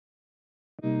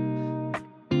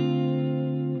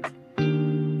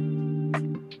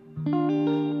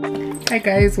Hi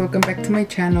guys, welcome back to my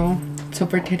channel. So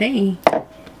for today,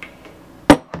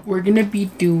 we're gonna be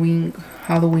doing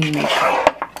Halloween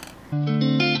makeup.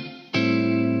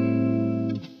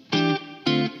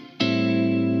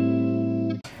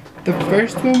 The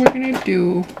first one we're gonna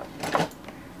do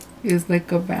is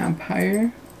like a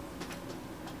vampire.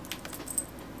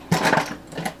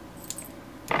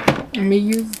 I'm gonna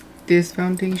use this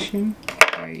foundation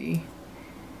by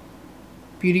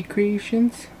Beauty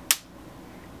Creations.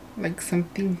 Like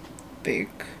something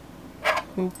thick,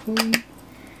 hopefully.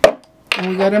 And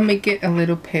we gotta make it a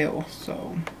little pale,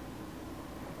 so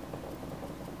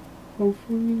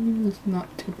hopefully it's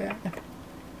not too bad.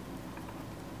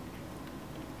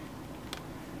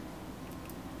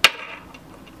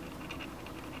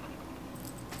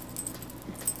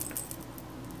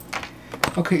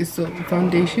 Okay, so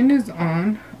foundation is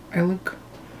on. I look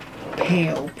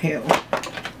pale,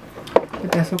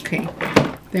 but that's okay.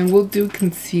 Then we'll do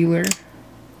concealer.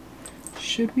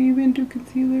 Should we even do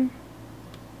concealer?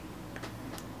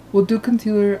 We'll do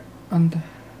concealer on the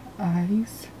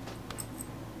eyes.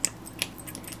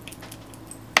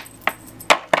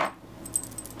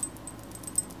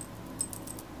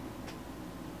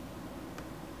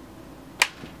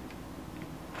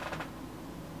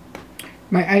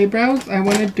 My eyebrows, I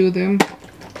want to do them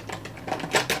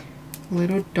a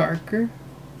little darker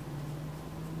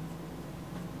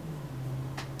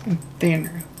and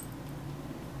thinner.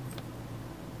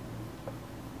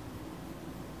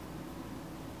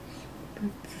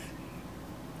 Let's see.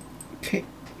 Okay,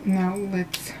 now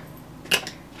let's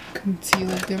conceal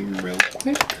them real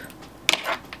quick.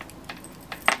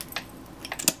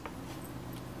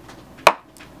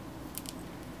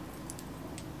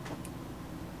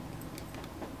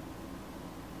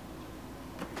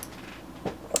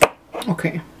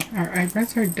 Okay, our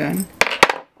eyebrows are done.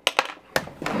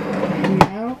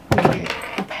 Now we get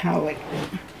a palette.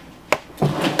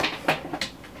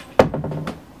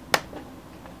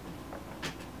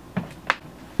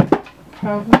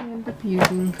 Probably end up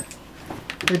using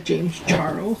the James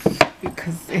Charles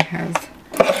because it has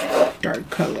dark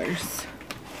colors.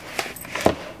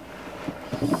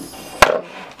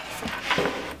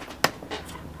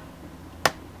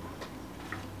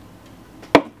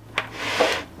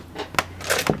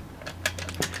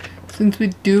 Since we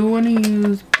do want to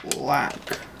use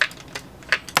black,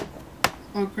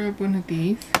 I'll grab one of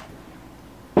these.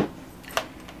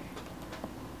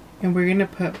 And we're going to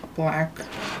put black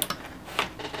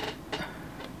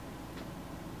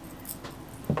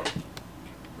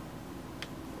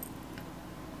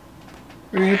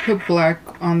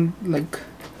on like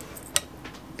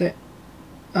the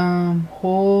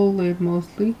whole lid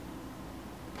mostly.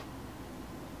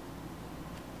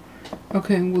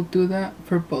 Okay, we'll do that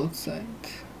for both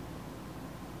sides.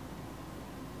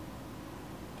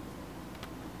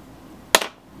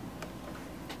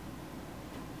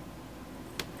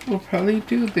 We'll probably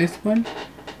do this one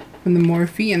from the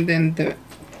Morphe and then the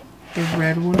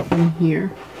red one from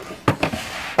here.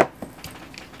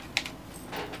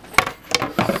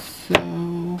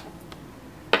 So,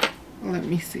 let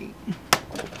me see.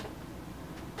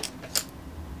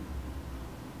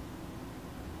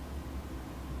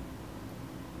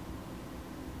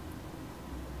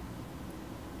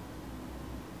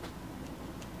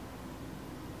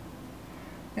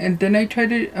 And then I'm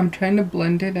trying to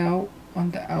blend it out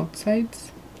on the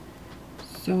outsides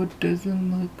so it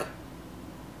doesn't look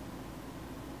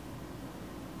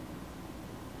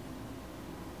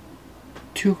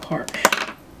too harsh.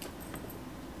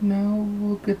 Now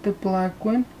we'll get the black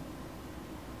one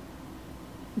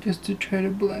just to try to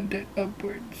blend it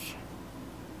upwards,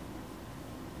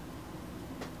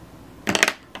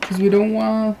 because we don't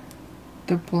want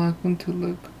the black one to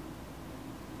look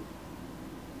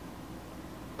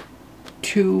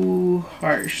too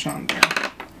harsh on there.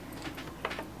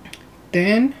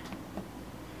 Then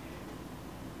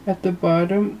at the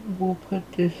bottom we'll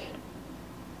put this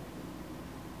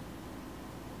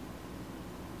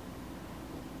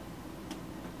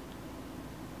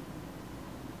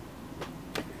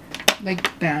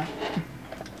like that,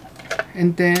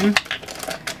 and then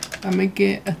I'm gonna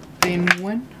get a thin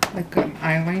one like an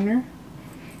eyeliner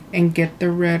and get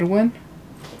the red one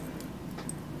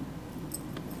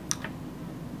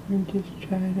and just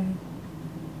try to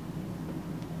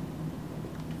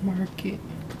mark it.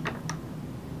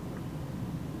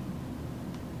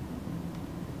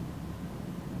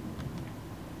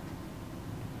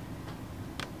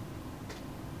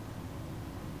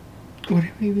 What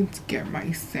if I even scare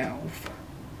myself?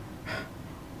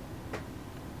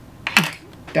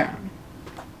 Down.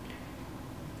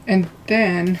 And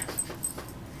then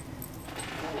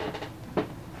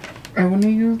I want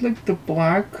to use like the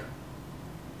black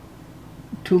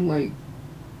to like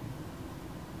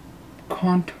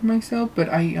contour myself, but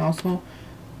I also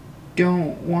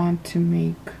don't want to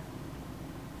make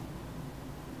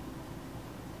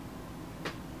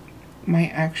my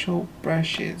actual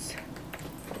brushes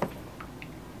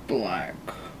black.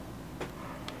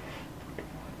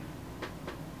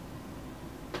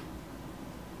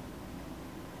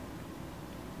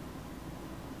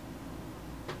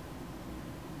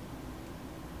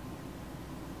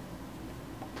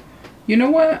 You know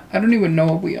what? I don't even know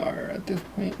what we are at this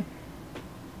point.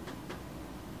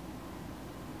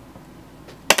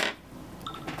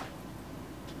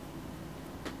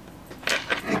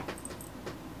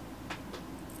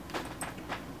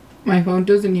 My phone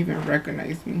doesn't even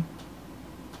recognize me.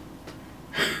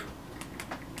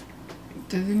 It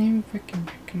doesn't even freaking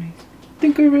recognize me. I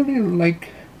think I really like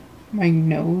my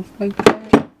nose like that.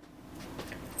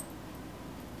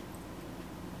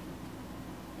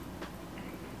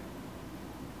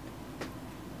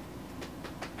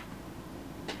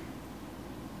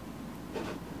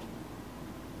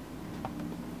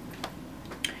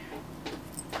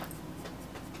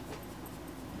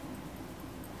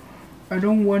 I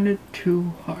don't want it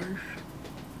too harsh.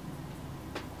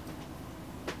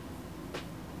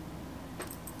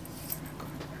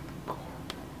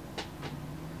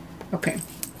 Okay,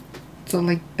 so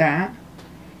like that.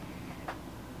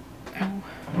 Oh.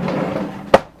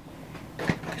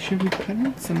 Should we put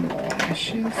in some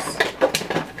lashes?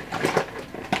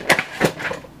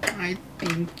 I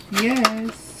think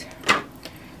yes.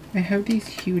 I have these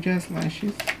huge ass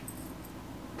lashes.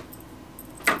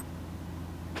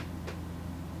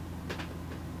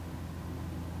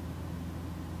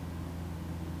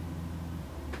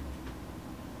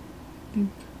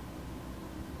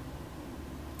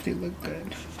 They look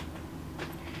good.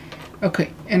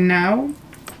 Okay, and now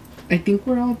I think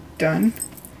we're all done.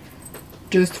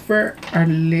 Just for our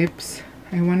lips,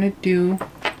 I want to do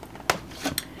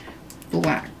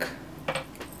black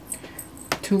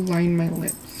to line my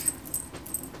lips.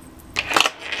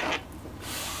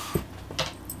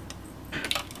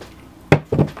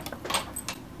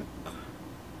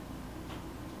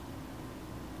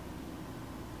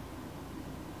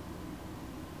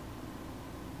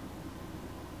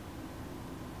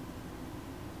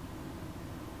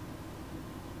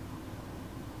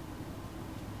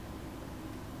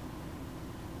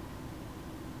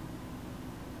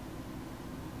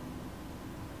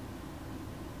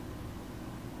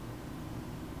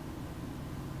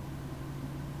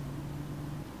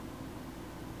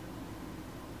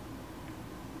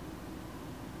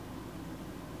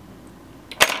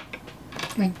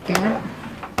 Like that.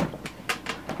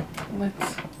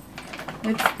 Let's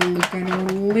look at our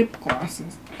lip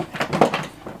glosses.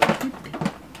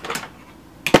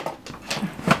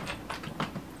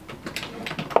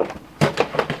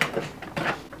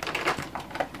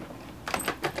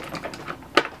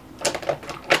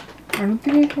 I don't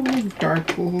think I have like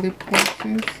dark lip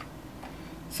glosses,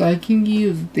 so I can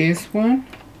use this one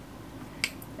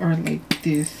or like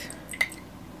this.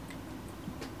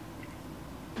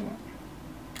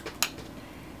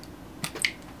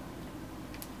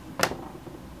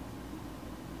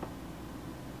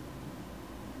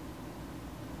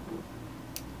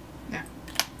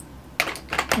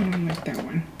 I don't like that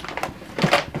one.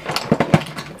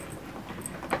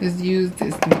 Let's use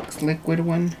this NYX liquid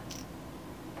one.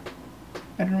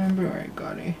 I don't remember where I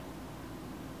got it.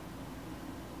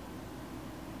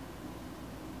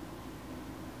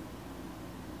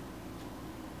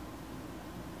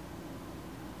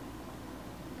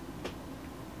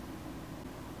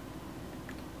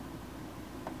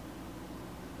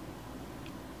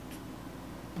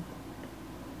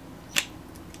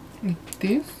 Like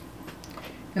this.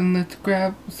 And let's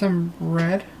grab some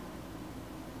red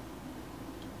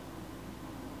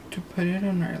to put it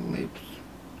on our lips.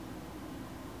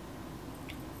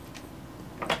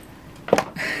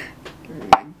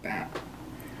 Like that.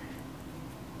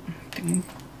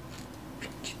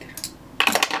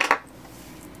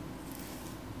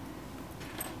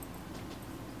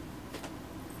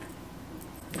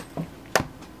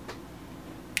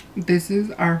 This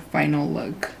is our final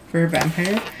look for a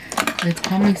vampire. Let's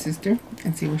call my sister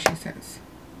and see what she says.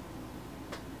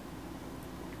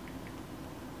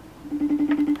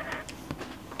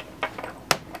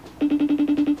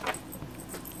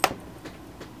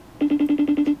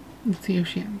 Let's see if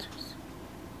she answers.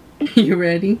 You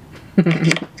ready?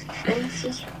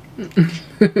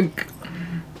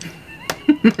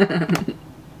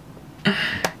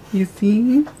 You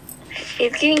see?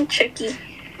 It's getting tricky.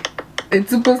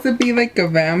 It's supposed to be like a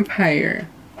vampire.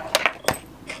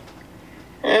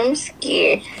 I'm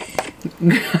scared.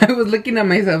 I was looking at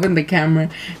myself in the camera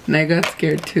and I got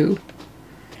scared too.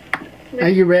 Are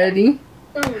you ready?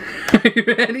 Are you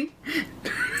ready?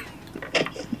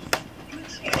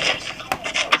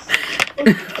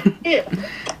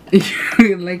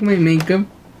 You like my makeup?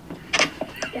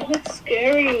 That looks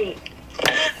scary.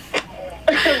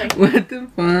 What the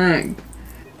fuck?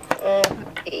 Oh,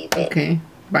 baby. Okay,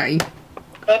 bye.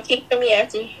 Okay, come here,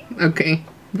 Auntie. Okay,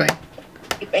 bye.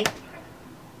 Bye.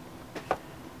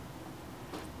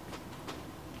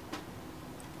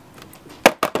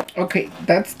 Okay,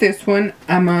 that's this one.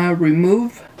 I'ma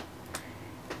remove.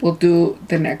 We'll do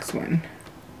the next one.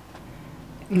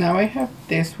 Now I have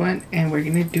this one and we're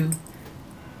gonna do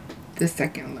the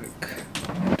second look.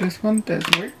 This one does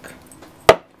work.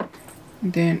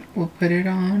 Then we'll put it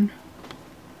on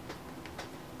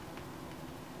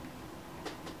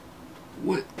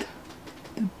with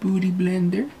the Booty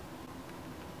Blender.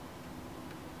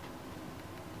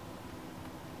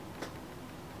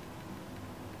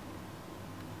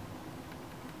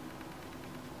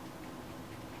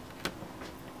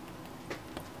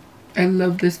 I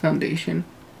love this foundation.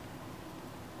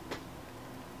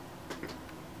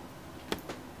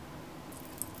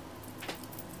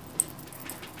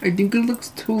 I think it looks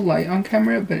too light on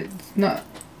camera, but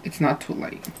it's not too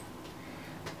light.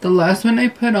 The last one I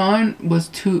put on was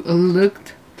it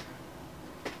looked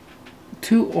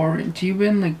too orange,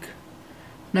 even like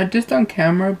not just on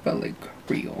camera but like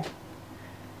real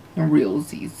and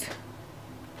realsies.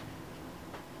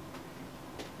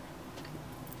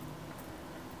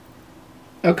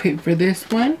 Okay, for this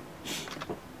one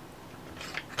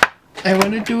I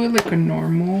want to do it like a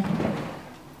normal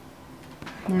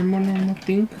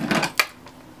thing.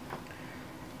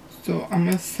 So I'm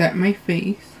gonna set my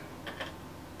face.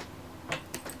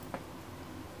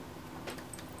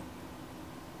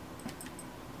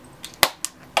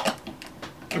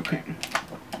 Okay.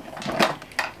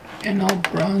 And I'll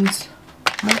bronze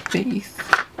my face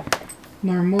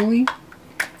normally.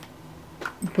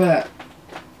 But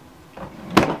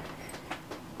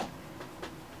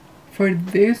for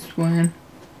this one,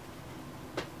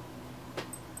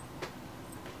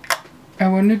 I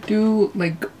want to do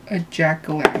like a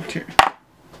jack-o'-lantern.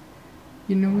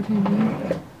 You know what I mean?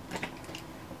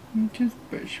 Let me just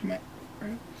brush my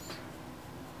eyebrows.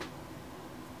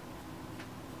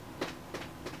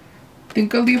 I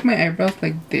think I'll leave my eyebrows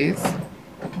like this.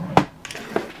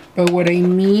 But what I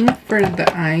mean for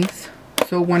the eyes,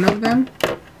 so one of them,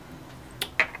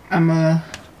 I'm gonna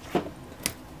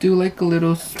do like a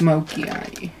little smoky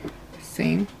eye.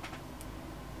 Same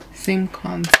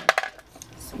concept.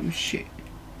 Some shit.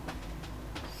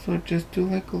 So just do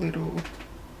like a little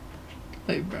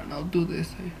light brown. I'll do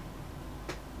this eye.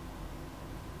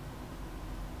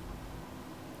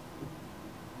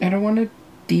 I don't want to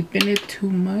deepen it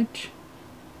too much.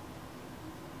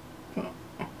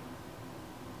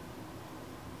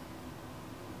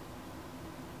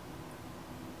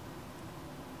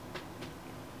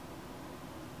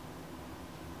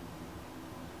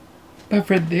 But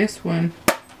for this one,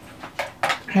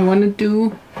 I want to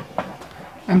do,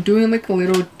 I'm doing like a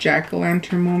little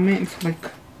jack-o'-lantern moment. It's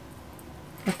like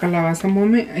a calabaza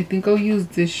moment. I think I'll use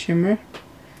this shimmer,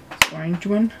 this orange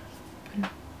one.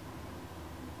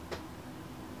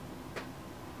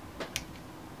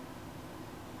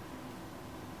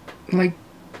 Like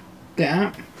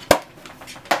that.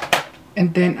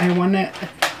 And then I want to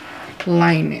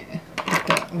line it with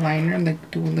the liner,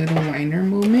 like do a little liner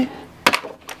movement.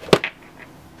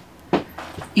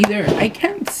 Either I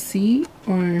can't see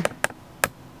or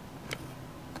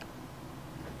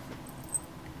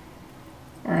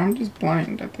I'm just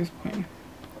blind at this point.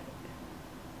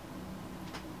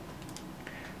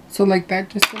 So like that,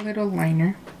 just a little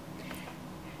liner.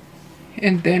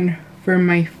 And then for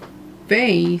my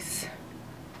face,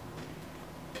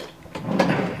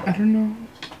 I don't know,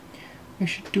 I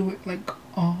should do it like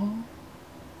all,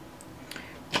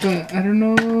 but I don't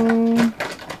know.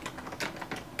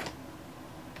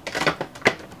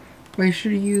 I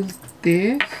should use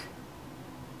this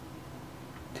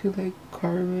to like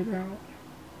carve it out.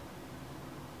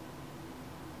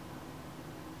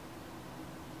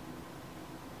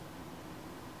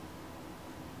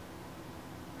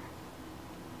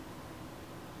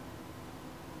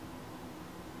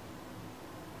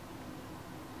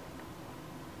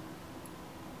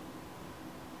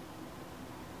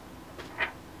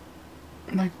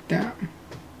 Like that.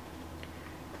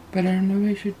 But I don't know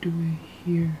if I should do it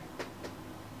here.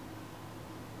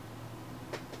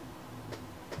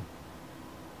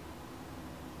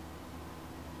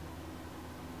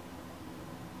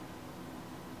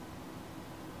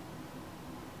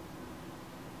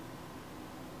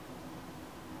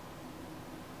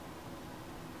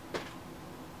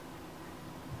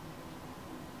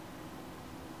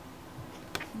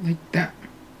 like that.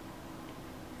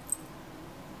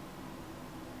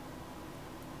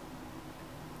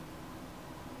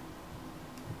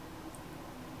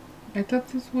 I thought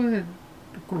this would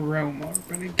grow more,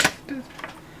 but it just doesn't.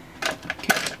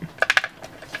 Okay.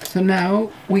 So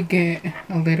now we get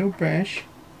a little brush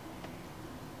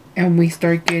and we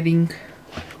start getting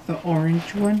the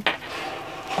orange one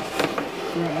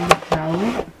from the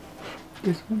palette.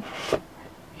 This one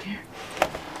here.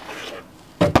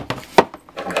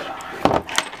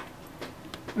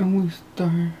 And we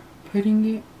start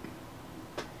putting it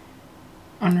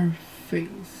on our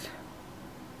face.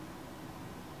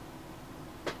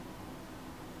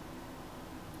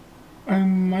 I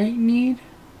might need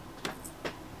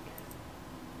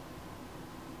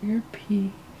your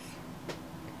piece,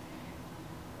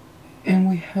 and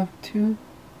we have to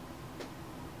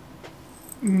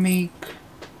make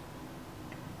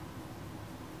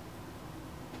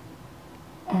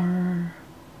our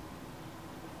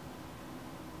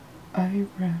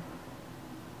eyebrow.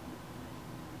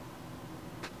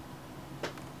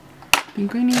 I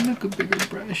think I need like a bigger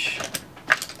brush.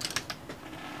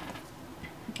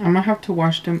 I'm gonna have to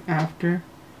wash them after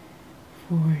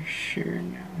for sure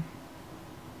now.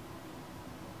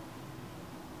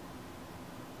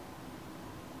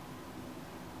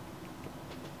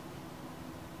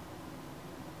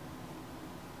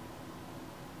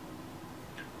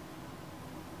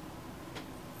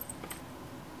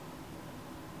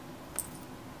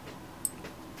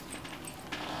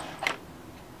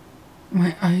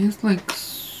 My eye is like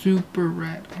super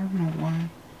red. I don't know why.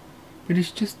 But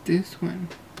it's just this one.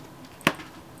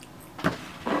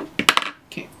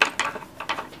 Okay.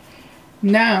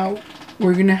 Now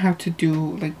we're gonna have to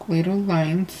do like little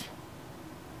lines.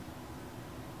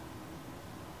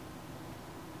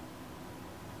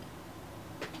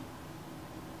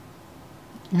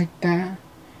 Like that.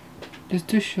 Just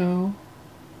to show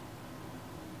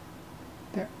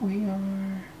that we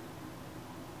are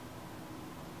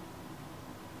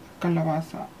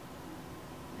calabaza.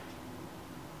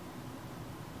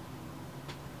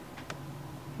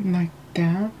 Like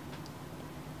that.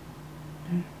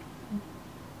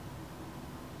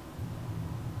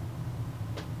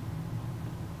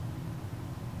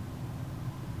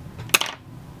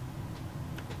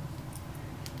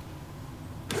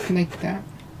 Like that.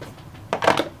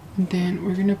 And then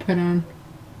we're gonna put on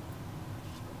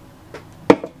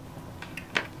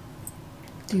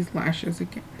these lashes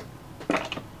again.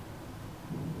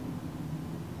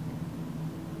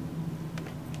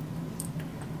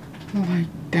 Like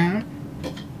that.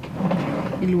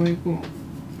 Y luego, oh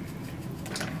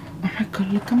my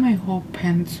god, look at my whole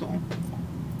pencil.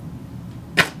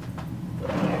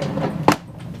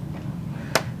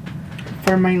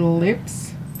 For my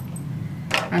lips,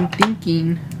 I'm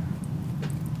thinking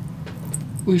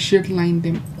we should line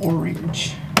them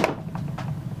orange.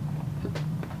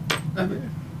 A bit.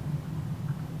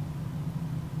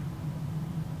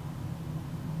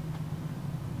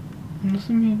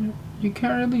 Doesn't mean you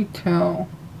can't really tell.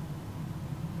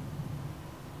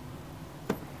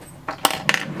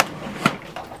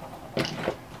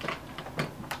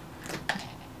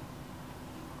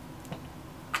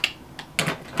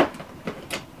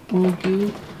 We'll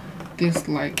do this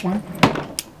light one.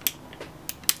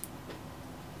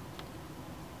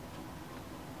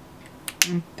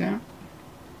 Like that.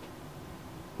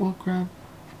 We'll grab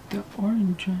the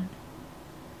orange one.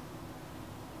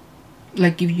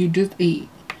 Like if you just ate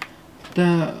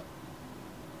the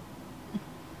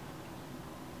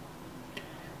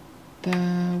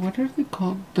what are they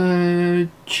called? The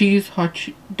cheese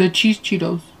the cheese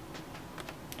Cheetos.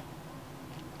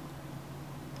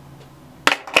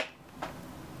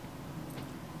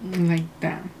 Like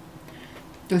that.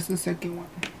 That's the second one.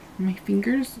 My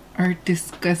fingers are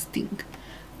disgusting.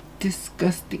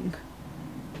 Disgusting.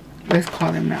 Let's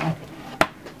call them now.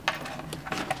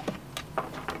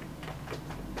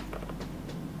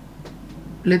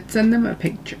 Let's send them a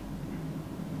picture.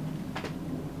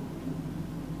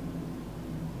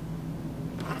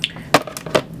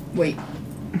 Wait,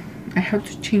 I have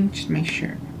to change my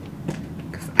shirt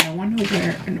because I want to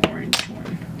wear an orange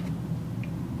one.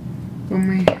 But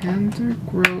my hands are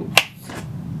gross.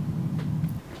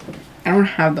 I don't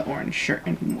have the orange shirt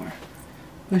anymore.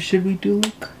 But should we do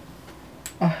like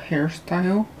a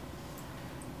hairstyle?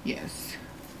 Yes.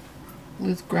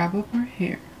 Let's grab up our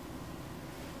hair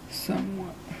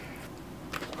somewhat.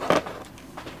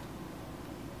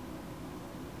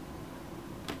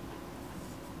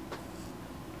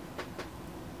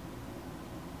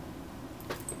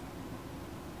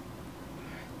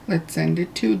 Let's send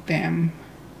it to them.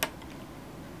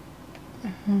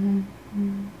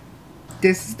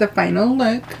 this is the final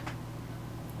look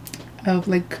of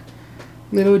like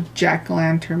little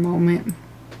jack-o'-lantern moment.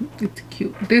 It's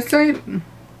cute. This side,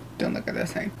 don't look at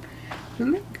this side.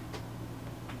 Look.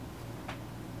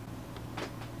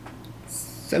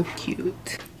 So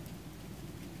cute.